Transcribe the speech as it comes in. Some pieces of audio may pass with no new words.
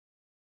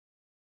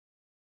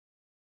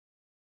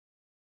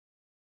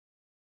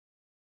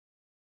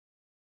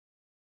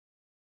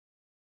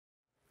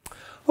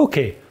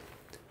Okay,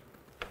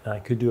 I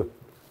could do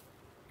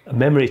a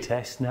memory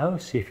test now,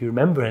 see if you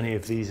remember any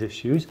of these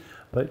issues,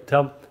 but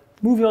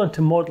moving on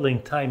to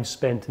modelling time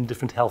spent in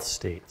different health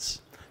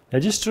states. Now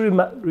just to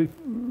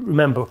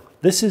remember,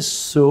 this is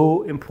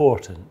so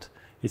important.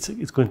 It's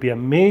going to be a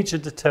major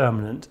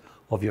determinant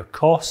of your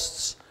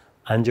costs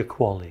and your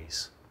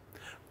QALYs,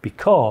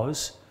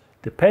 because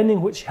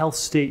depending which health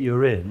state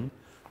you're in,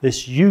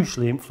 this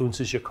usually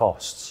influences your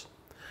costs.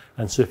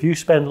 And so if you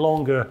spend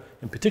longer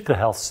in particular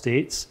health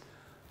states,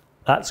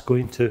 that's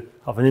going to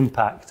have an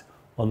impact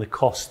on the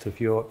cost of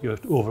your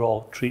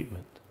overall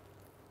treatment.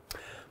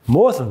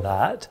 More than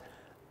that,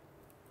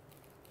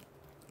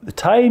 the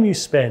time you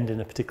spend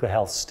in a particular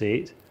health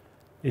state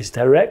is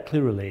directly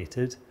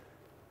related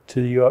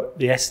to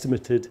the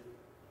estimated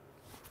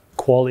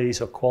QALYs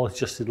or quality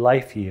adjusted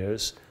life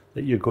years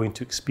that you're going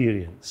to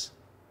experience.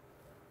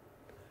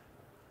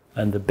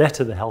 And the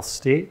better the health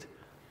state,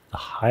 the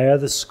higher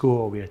the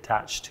score we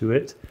attach to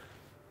it.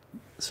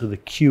 So the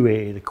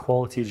QA, the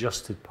quality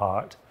adjusted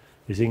part,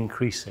 is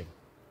increasing.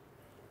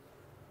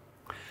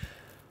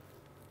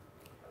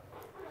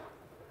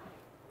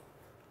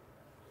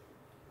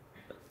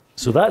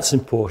 So that's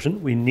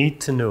important. We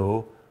need to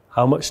know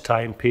how much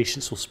time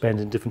patients will spend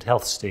in different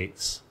health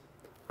states.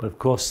 But of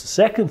course, the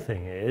second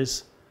thing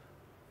is,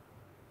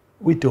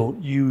 we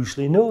don't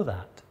usually know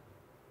that.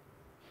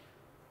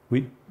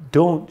 We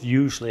don't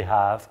usually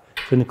have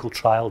clinical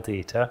trial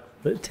data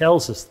that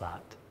tells us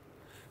that.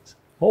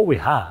 What we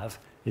have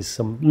is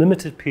some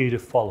limited period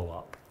of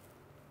follow-up.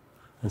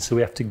 And so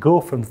we have to go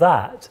from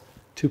that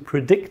to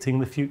predicting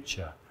the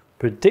future,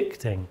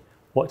 predicting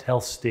what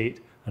health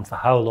state and for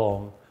how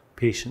long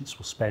patients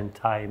will spend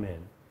time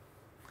in.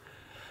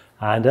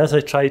 And as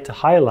I tried to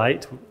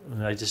highlight,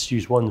 and I just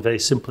use one very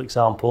simple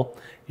example,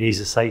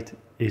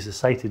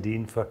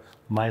 azacitidine for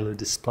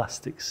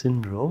myelodysplastic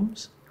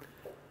syndromes.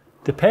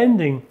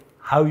 Depending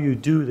how you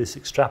do this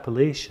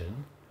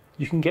extrapolation,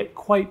 you can get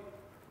quite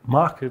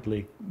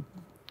markedly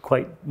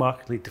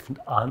different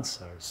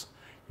answers.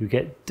 You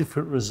get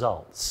different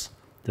results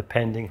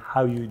depending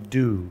how you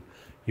do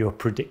your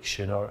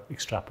prediction or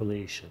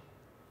extrapolation.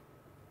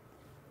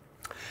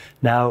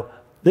 Now,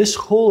 this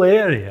whole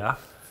area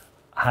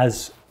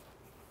has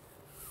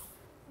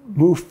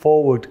moved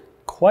forward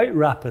quite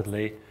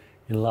rapidly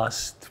in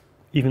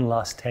even the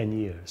last 10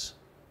 years.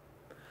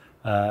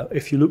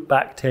 If you look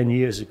back 10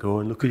 years ago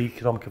and look at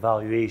economic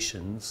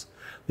evaluations,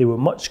 they were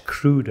much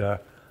cruder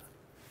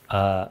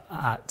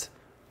at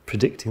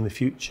predicting the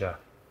future,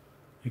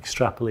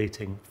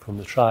 extrapolating from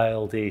the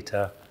trial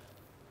data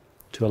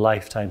to a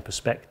lifetime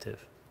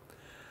perspective.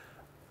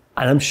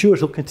 And I'm sure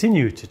it'll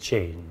continue to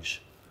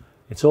change.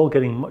 It's all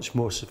getting much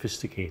more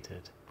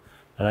sophisticated.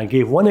 And I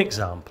gave one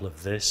example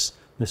of this.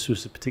 This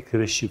was the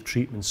particular issue of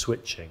treatment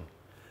switching.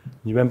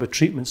 You remember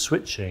treatment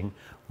switching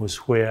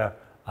was where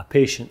a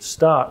patient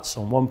starts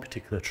on one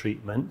particular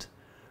treatment,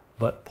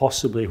 but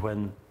possibly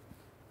when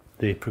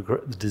the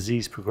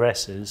disease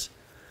progresses,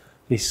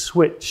 they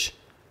switch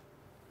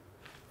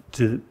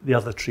to the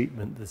other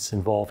treatment that's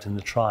involved in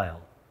the trial.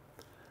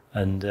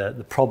 And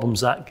the problems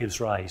that gives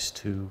rise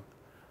to,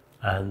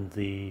 and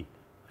I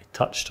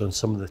touched on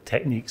some of the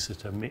techniques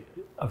that are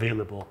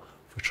available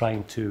for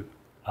trying to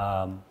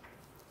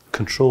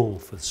control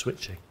for the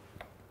switching.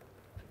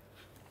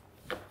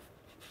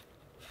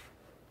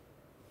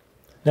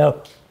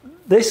 Now,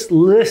 this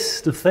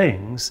list of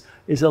things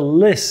is a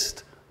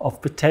list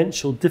of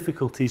potential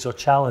difficulties or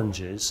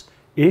challenges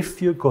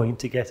if you're going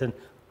to get an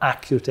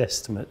accurate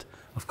estimate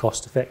of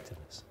cost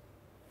effectiveness.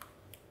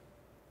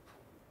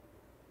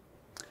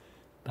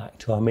 Back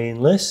to our main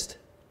list.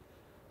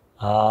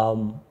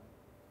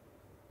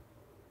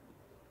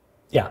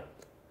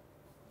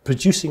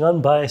 Producing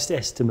unbiased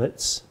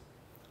estimates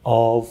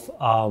of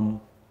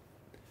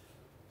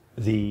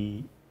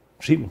the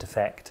treatment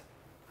effect.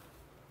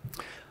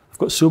 I've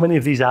got so many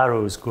of these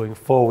arrows going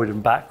forward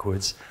and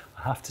backwards.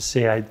 I have to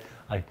say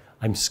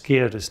I'm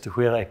scared as to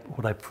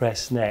what I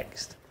press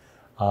next.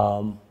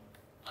 I'll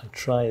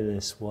try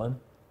this one.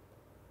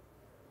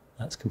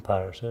 That's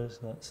comparators.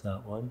 That's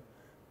that one.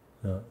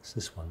 No, it's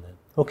this one then.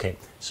 Okay,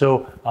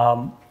 so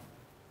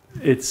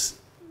it's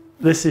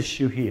this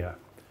issue here.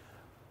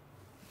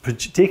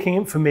 Taking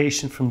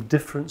information from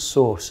different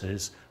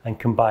sources and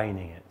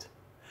combining it.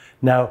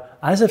 Now,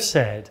 as I've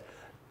said,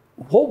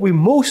 what we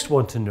most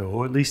want to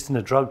know, at least in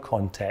a drug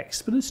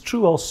context, but it's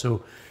true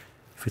also,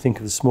 if we think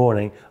of this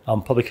morning,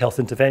 public health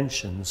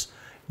interventions,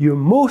 you're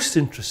most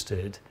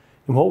interested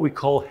in what we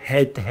call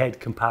head-to-head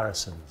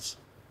comparisons.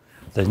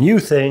 The new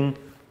thing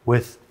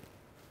with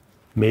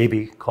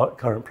maybe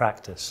current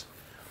practice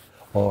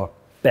or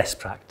best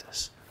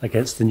practice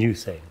against the new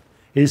thing.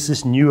 Is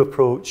this new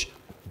approach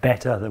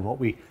better than what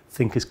we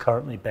think is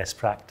currently best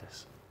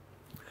practice?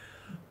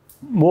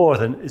 More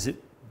than is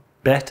it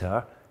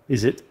better,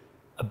 is it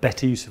a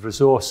better use of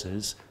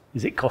resources,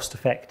 is it cost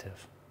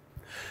effective?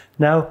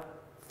 Now,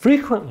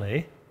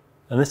 frequently,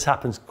 and this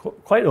happens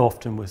quite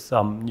often with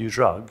new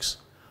drugs,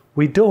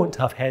 we don't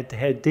have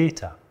head-to-head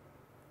data.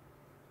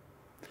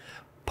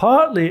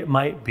 Partly it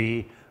might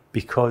be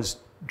because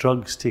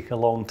drugs take a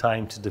long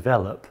time to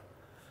develop.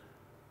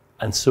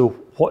 And so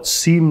what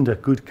seemed a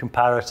good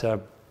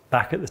comparator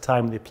back at the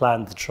time they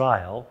planned the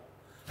trial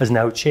has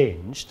now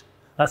changed.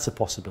 That's a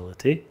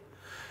possibility.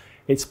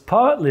 It's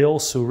partly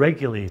also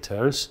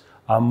regulators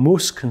are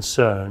most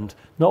concerned,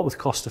 not with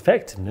cost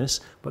effectiveness,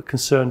 but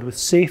concerned with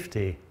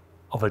safety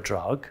of a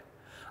drug.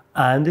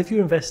 And if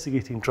you're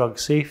investigating drug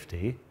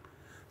safety,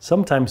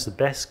 sometimes the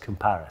best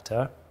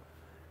comparator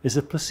is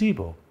a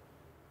placebo.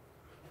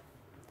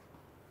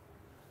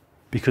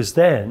 Because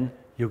then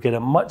you'll get a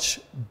much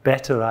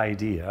better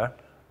idea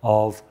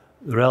of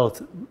the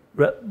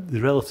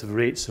relative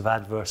rates of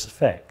adverse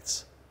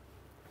effects.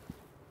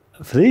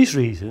 For these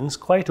reasons,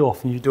 quite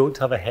often you don't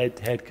have a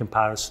head-to-head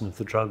comparison of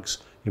the drugs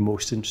you're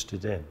most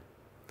interested in.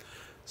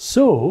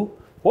 So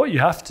what you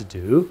have to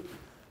do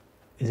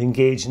is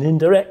engage in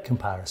indirect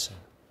comparison.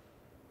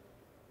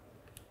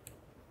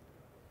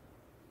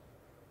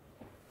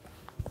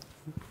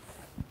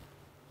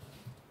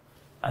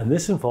 And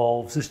this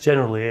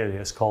general area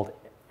is called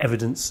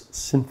evidence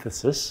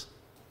synthesis.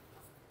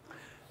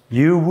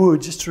 You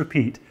would, just to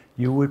repeat,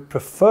 you would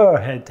prefer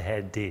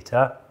head-to-head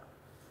data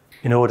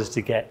in order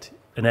to get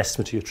an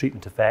estimate of your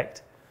treatment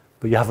effect,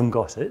 but you haven't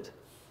got it.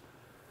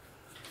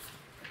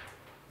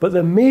 But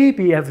there may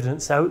be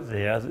evidence out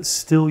there that's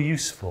still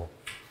useful.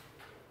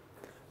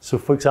 So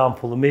for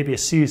example, there may be a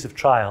series of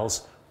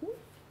trials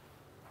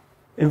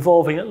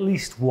involving at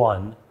least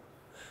one.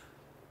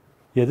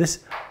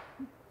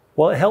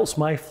 While it helps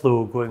my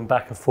flow going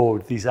back and forward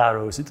with these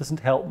arrows, it doesn't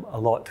help a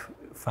lot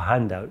for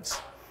handouts.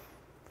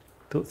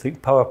 Don't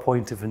think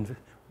PowerPoint have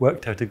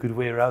worked out a good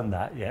way around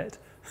that yet.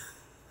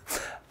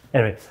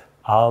 Anyway,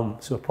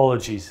 so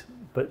apologies,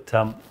 but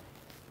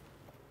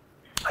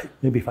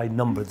maybe if I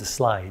numbered the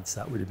slides,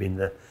 that would have been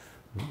the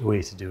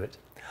way to do it.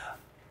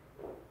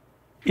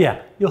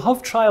 Yeah, you'll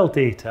have trial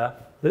data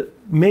that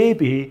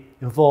maybe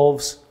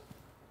involves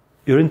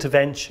your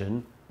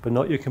intervention, but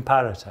not your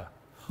comparator.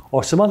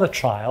 Or some other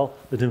trial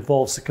that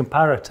involves the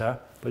comparator,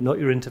 but not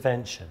your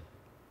intervention.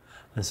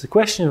 And so the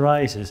question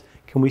arises,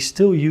 can we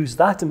still use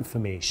that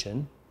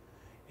information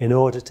in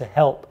order to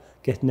help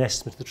get an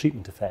estimate of the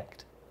treatment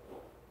effect?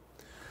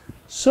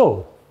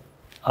 So,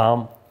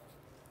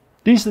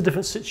 these are the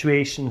different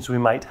situations we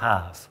might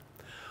have.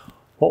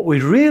 What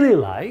we'd really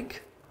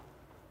like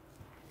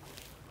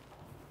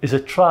is a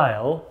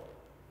trial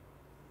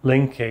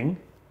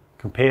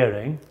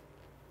comparing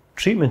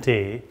treatment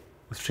A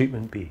with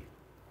treatment B.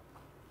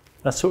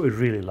 That's what we'd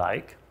really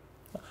like.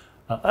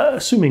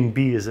 Assuming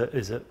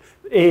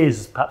A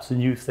is perhaps a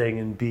new thing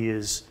and B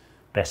is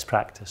best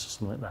practice or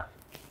something like that.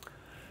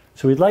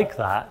 So we'd like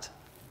that.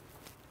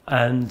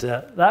 And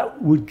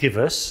that would give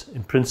us,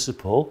 in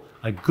principle,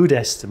 a good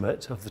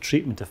estimate of the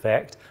treatment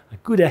effect, a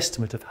good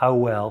estimate of how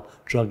well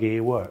drug A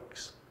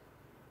works.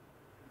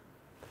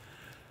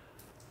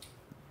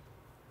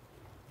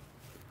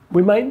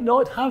 We might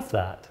not have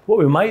that. What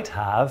we might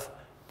have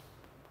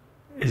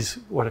is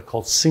what are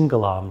called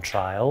single-arm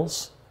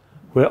trials,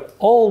 where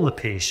all the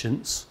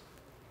patients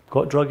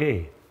got drug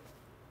A,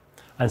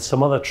 and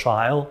some other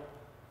trial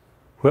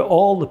where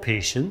all the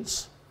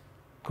patients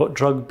got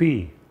drug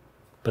B,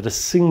 but a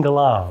single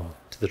arm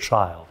to the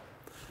trial.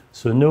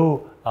 So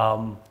no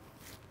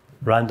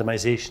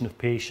randomization of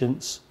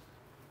patients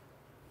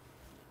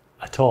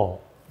at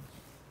all.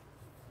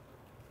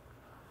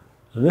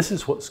 And this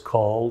is what's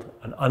called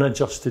an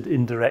unadjusted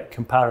indirect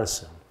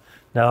comparison.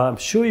 Now, I'm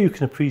sure you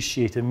can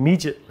appreciate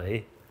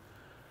immediately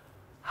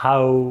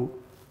how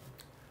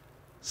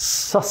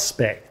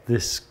suspect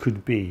this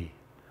could be,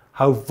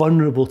 how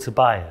vulnerable to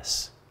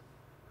bias.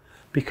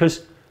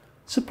 Because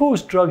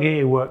suppose drug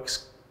A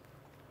works,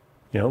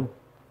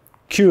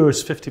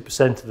 cures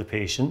 50% of the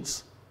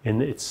patients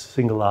in its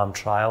single-arm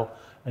trial,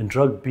 and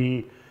drug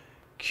B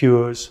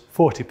cures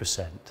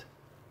 40%.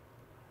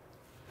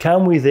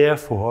 Can we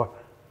therefore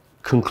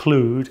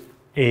conclude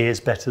A is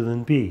better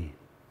than B?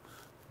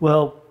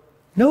 Well,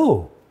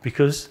 no,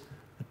 because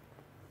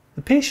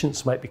the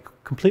patients might be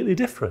completely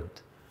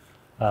different.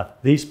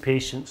 These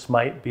patients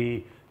might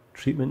be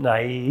treatment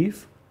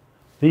naive.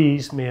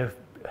 These may have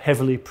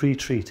heavily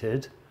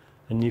pre-treated,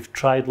 and you've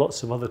tried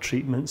lots of other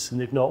treatments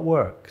and they've not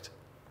worked.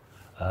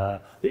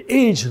 The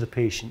age of the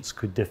patients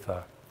could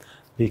differ.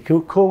 The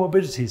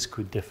comorbidities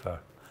could differ.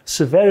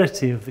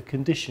 Severity of the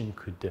condition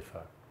could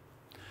differ.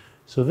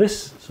 So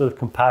this sort of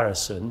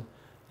comparison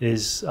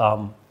is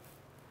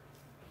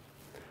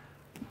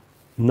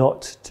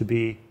not to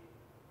be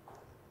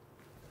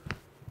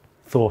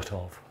thought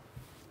of.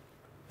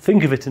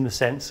 Think of it in the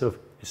sense of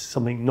it's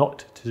something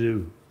not to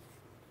do.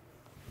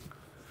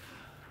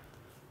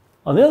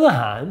 On the other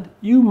hand,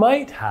 you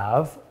might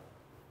have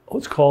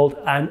what's called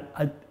an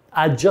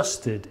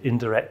adjusted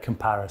indirect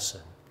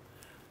comparison.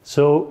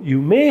 So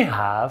you may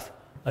have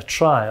a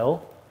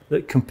trial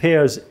that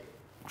compares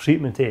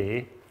treatment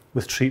A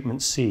with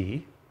treatment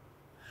C,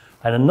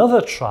 and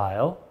another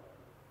trial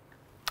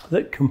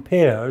that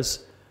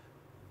compares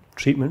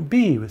treatment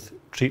B with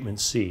treatment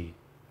C.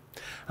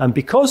 And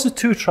because the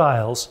two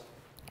trials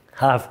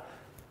have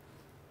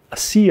a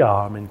C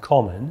arm in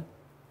common,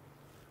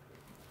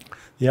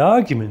 The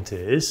argument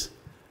is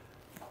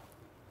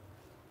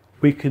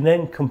we can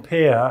then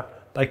compare,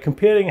 by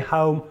comparing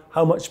how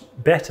much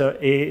better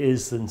A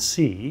is than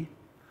C,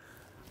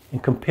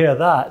 and compare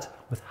that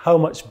with how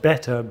much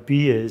better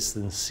B is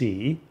than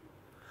C,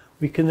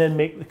 we can then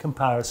make the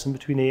comparison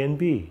between A and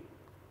B.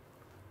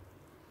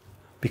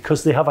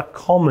 Because they have a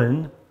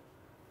common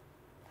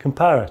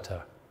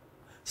comparator.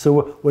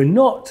 So we're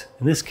not,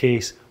 in this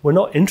case, we're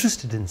not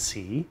interested in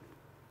C.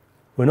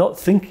 We're not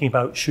thinking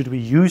about should we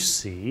use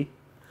C.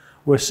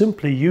 We're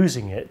simply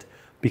using it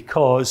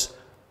because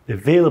the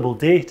available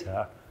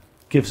data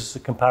gives us a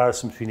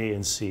comparison between A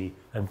and C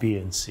and B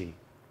and C.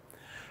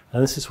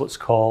 And this is what's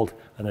called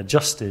an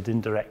adjusted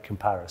indirect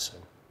comparison.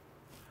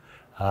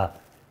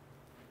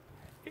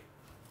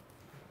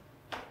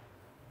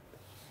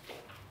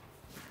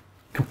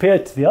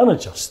 Compared to the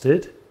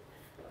unadjusted,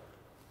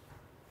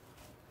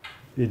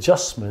 the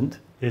adjustment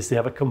is they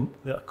have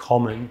a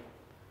common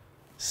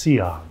C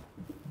arm.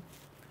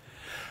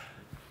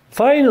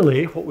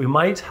 Finally, what we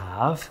might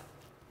have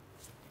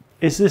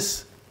is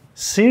this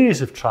series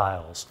of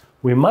trials.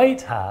 We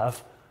might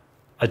have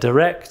a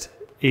direct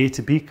A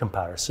to B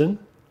comparison,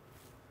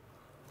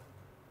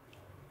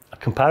 a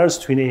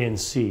comparison between A and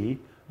C,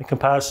 a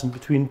comparison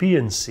between B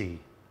and C.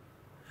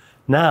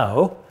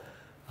 Now,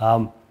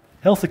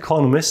 health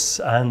economists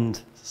and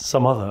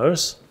some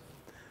others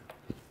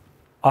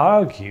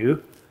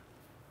argue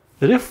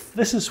that if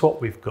this is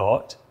what we've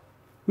got,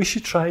 we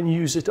should try and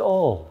use it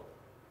all.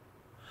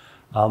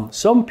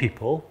 Some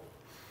people,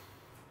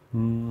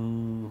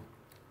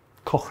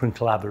 Cochrane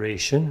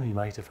Collaboration, you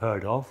might have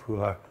heard of, who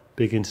are a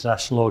big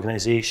international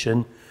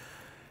organisation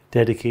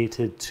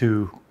dedicated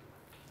to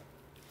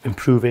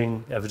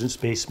improving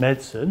evidence-based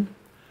medicine,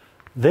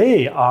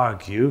 they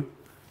argue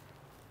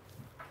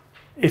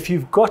if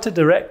you've got a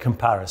direct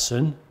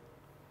comparison,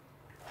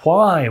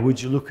 why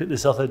would you look at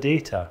this other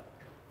data?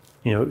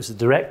 You know, it was a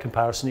direct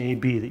comparison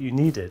A-B that you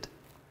needed.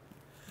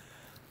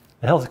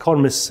 The health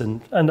economists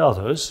and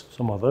others,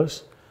 some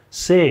others,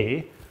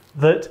 say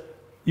that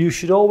you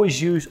should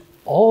always use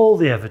all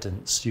the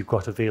evidence you've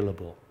got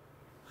available.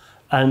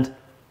 And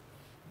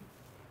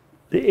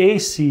the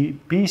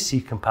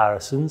AC-BC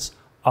comparisons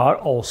are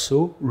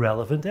also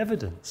relevant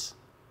evidence.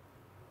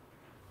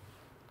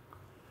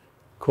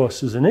 Of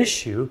course, there's an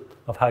issue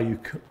of how you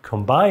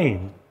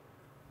combine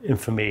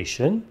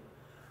information,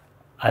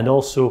 and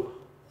also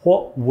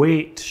what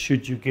weight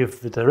should you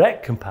give the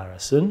direct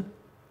comparison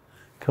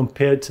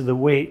compared to the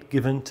weight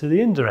given to the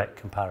indirect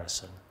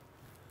comparison.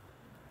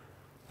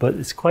 But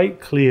it's quite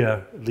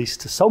clear, at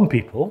least to some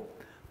people,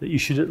 that you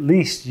should at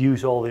least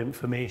use all the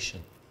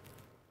information.